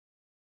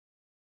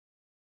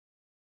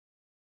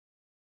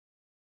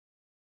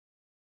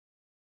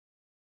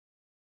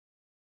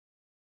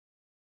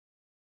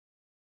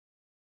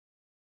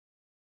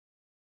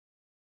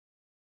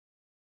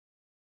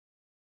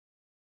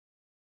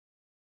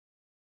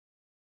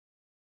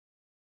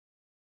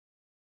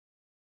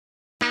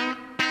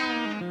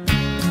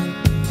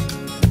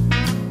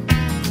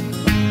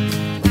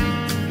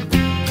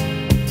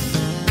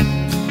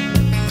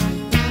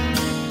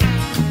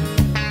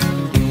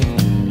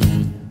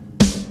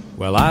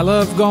Well, I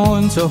love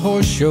going to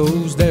horse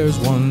shows, there's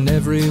one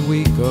every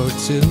week or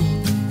two.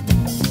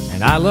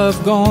 And I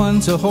love going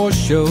to horse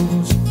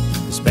shows,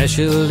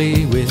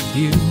 especially with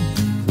you.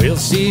 We'll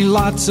see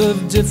lots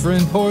of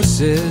different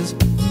horses,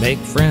 make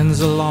friends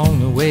along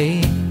the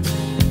way.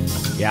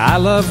 Yeah, I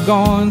love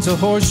going to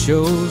horse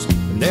shows,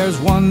 and there's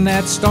one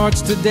that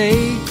starts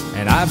today.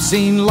 And I've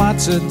seen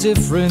lots of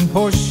different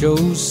horse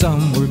shows,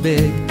 some were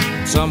big,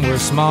 some were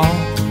small.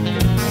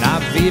 And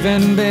I've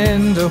even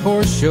been to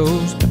horse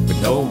shows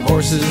with no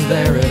horses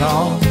there at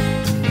all.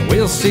 And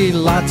we'll see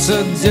lots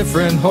of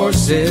different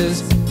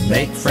horses,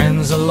 make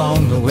friends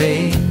along the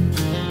way.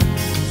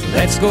 So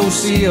let's go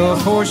see a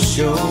horse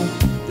show,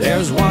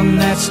 there's one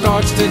that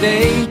starts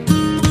today.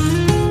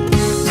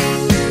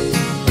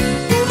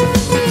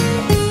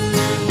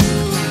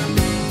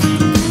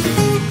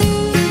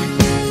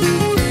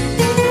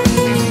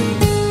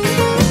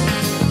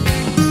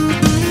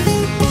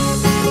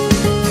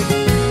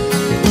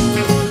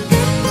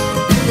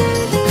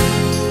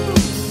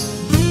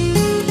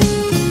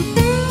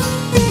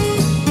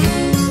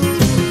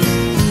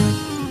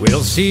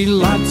 We'll see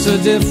lots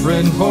of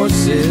different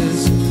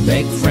horses,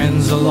 make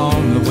friends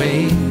along the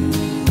way.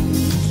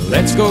 So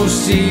let's go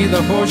see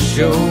the horse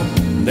show,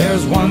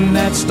 there's one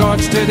that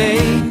starts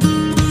today.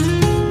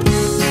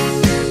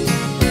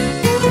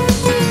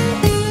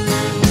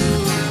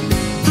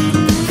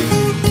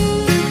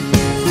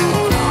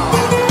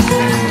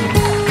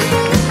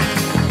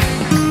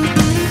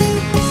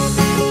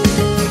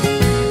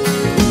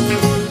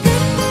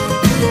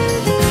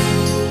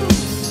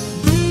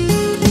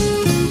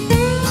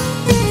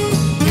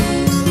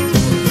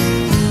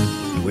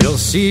 We'll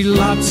see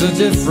lots of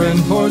different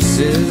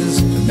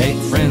horses, make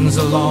friends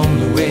along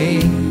the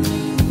way.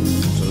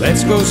 So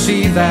let's go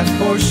see that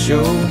horse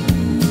show,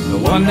 the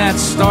one that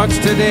starts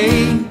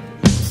today.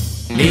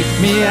 Meet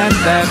me at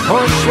that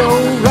horse show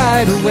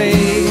right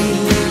away.